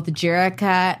off both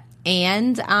Jerica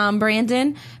and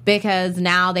Brandon, because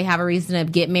now they have a reason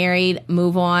to get married,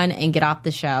 move on, and get off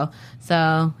the show.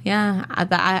 So, yeah,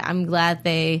 I'm glad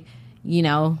they,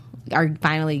 are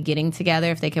finally getting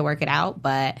together if they can work it out,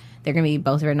 but they're going to be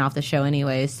both written off the show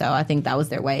anyway, so I think that was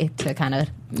their way to kind of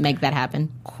make that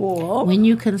happen. Cool. When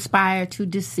you conspire to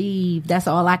deceive, that's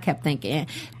all I kept thinking.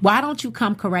 Why don't you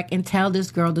come correct and tell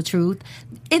this girl the truth?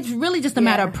 It's really just a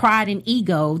matter of pride and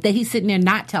ego that he's sitting there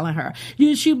not telling her.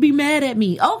 Yeah, she'll be mad at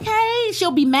me. Okay,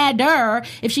 she'll be madder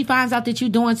if she finds out that you're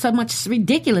doing so much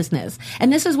ridiculousness.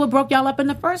 And this is what broke y'all up in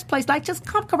the first place. Like, just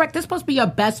come correct. They're supposed to be your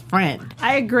best friend.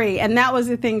 I agree. And that was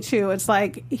the thing, too. It's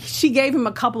like she gave him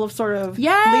a couple of sort of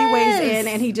leeways in,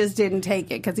 and he just didn't take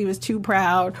it because he was too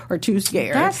proud or too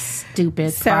scared. That's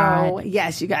stupid. So, pride.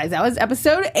 yes, you guys, that was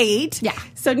episode 8. Yeah.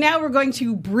 So now we're going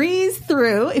to breeze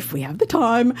through, if we have the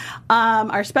time,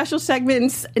 our special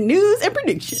segments, news and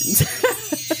predictions.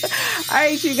 All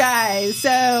right, you guys.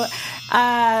 So,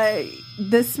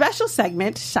 the special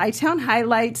segment, Chi-Town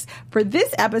Highlights, for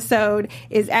this episode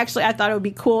is actually, I thought it would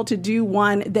be cool to do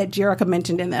one that Jerica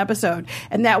mentioned in the episode,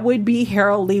 and that would be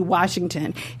Harold Lee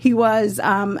Washington. He was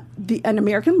an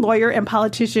American lawyer and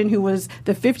politician who was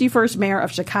the 51st mayor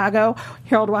of Chicago.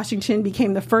 Harold Washington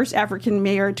became the first African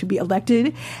mayor to be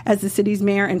elected as the city's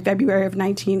mayor in February of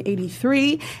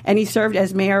 1983, and he served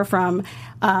as mayor from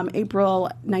April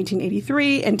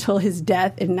 1983 until his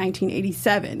death in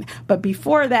 1987. But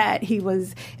before that, he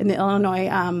was in the Illinois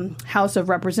House of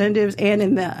Representatives and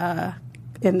in the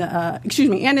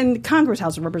Congress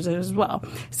House of Representatives as well.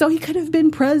 So he could have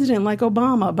been president like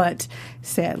Obama, but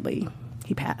sadly,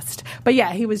 he passed. But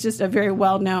yeah, he was just a very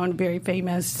well-known, very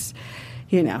famous,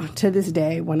 to this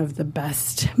day, one of the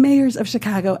best mayors of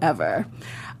Chicago ever.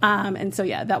 And so,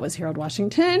 yeah, that was Harold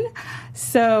Washington.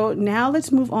 So now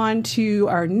let's move on to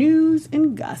our news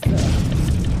and gossip.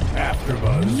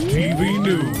 AfterBuzz TV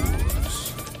News.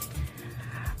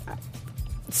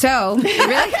 So, really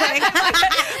quick.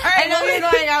 I know you're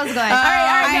going, I was going. All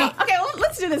right. No. Okay, well,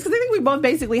 let's do this, because I think we both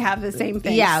basically have the same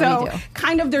thing. Yeah, so, we do.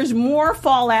 kind of, there's more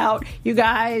fallout, you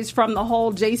guys, from the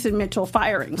whole Jason Mitchell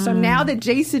firing. So now that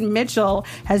Jason Mitchell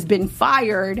has been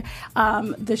fired,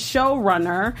 the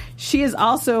showrunner, she is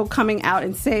also coming out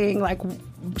and saying, like,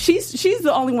 she's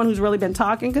the only one who's really been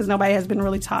talking because nobody has been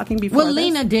really talking before. Well, this.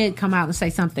 Lena did come out and say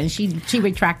something. She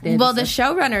retracted. Well, the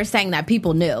showrunner is saying that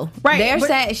people knew.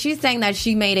 Right. She's saying that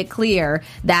she made it clear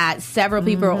that several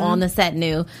people on the set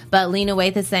knew. But Lena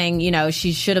Waithe is saying,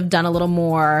 she should have done a little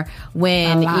more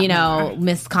when, more.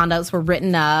 misconducts were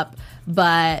written up.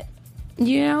 But,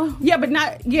 Yeah, but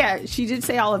not, she did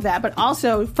say all of that. But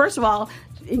also, first of all,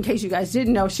 in case you guys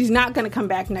didn't know, she's not going to come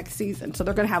back next season. So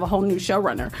they're going to have a whole new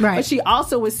showrunner. Right. But she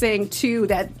also was saying, too,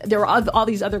 that there were all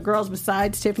these other girls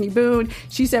besides Tiffany Boone.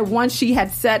 She said once she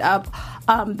had set up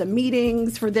the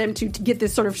meetings for them to get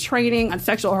this sort of training on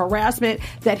sexual harassment,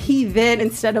 that he then,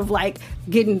 instead of like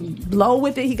getting low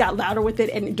with it, he got louder with it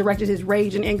and directed his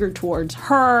rage and anger towards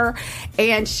her.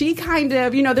 And she kind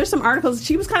of, there's some articles,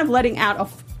 she was kind of letting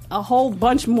out a whole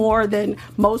bunch more than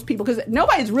most people, because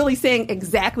nobody's really saying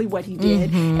exactly what he did,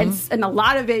 and a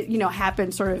lot of it,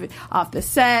 happened sort of off the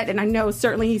set. And I know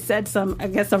certainly he said some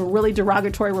really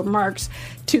derogatory remarks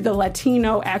to the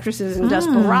Latino actresses in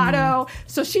Desperado.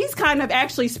 So she's kind of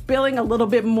actually spilling a little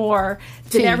bit more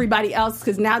than everybody else,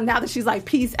 because now that she's like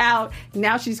peace out,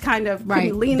 now she's kind of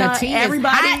putting Lena,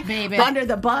 everybody under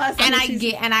the bus.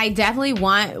 And I definitely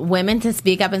want women to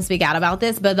speak up and speak out about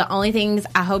this. But the only things,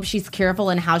 I hope she's careful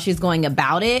in how she's going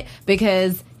about it,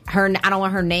 because I don't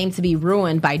want her name to be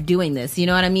ruined by doing this. You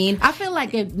know what I mean? I feel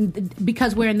like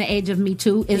because we're in the age of Me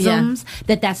Too isms,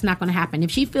 that's not going to happen.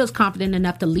 If she feels confident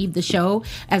enough to leave the show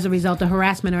as a result of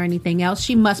harassment or anything else,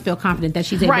 she must feel confident that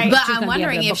she's able to. But I'm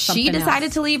wondering if she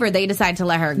decided to leave or they decided to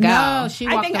let her go. No, she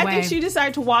walked away. I think she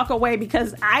decided to walk away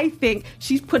because I think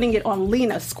she's putting it on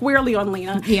Lena, squarely on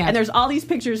Lena. Yeah. And there's all these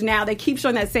pictures now. They keep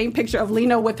showing that same picture of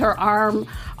Lena with her arm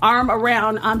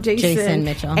around Jason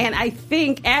Mitchell. And I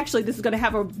think actually this is going to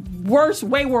have a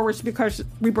way worse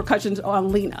repercussions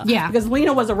on Lena. Yeah. Because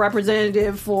Lena was a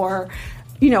representative for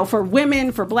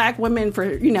women, for black women,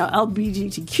 for,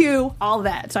 LGBTQ, all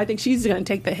that. So I think she's going to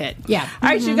take the hit. Yeah. All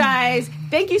right, you guys,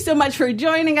 thank you so much for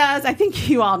joining us. I think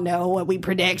you all know what we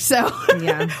predict. So,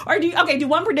 yeah. Or do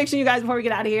one prediction, you guys, before we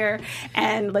get out of here,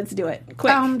 and let's do it.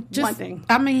 Quick, one thing.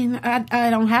 I mean,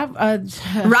 I don't have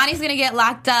Ronnie's going to get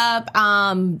locked up.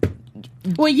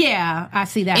 Well, yeah, I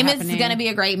see that Amos happening. is going to be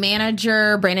a great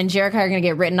manager. Brandon and Jerica are going to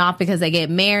get written off because they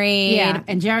get married. Yeah,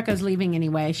 and Jerica's leaving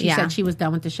anyway. She said she was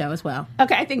done with the show as well.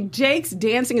 Okay, I think Jake's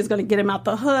dancing is going to get him out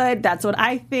the hood. That's what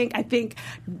I think. I think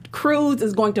Cruz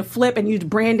is going to flip and use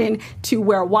Brandon to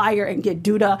wear wire and get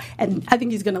Duda. And I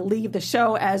think he's going to leave the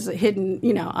show as a hidden,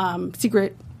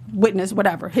 secret witness,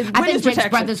 whatever. I think Jake's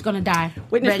brother's going to die.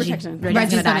 Witness protection.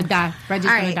 Reggie's going to die. Reggie's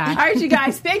going to die. All right, you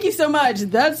guys, thank you so much.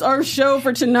 That's our show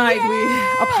for tonight. Yay!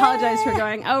 We apologize for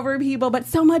going over people, but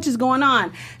so much is going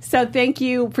on. So thank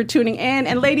you for tuning in.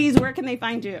 And ladies, where can they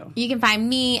find you? You can find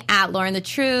me at Lauren the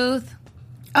Truth.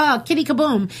 Kitty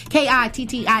Kaboom.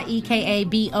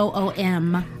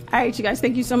 KITTIEKABOOM. All right, you guys,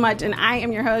 thank you so much. And I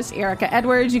am your host, Erica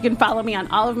Edwards. You can follow me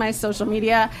on all of my social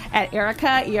media at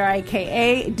Erica,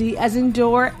 ERIKA, as in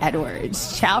door,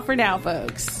 Edwards. Ciao for now,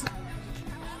 folks.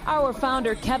 Our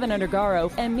founder, Kevin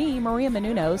Undergaro, and me, Maria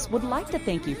Menounos, would like to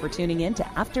thank you for tuning in to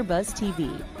AfterBuzz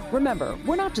TV. Remember,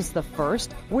 we're not just the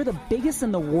first, we're the biggest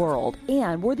in the world,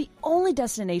 and we're the only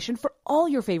destination for all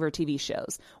your favorite TV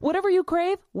shows. Whatever you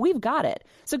crave, we've got it.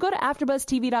 So go to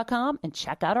AfterBuzzTV.com and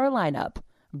check out our lineup.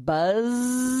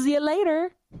 Buzz you later.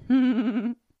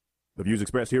 The views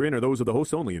expressed herein are those of the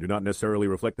hosts only and do not necessarily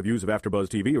reflect the views of AfterBuzz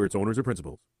TV or its owners or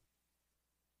principals.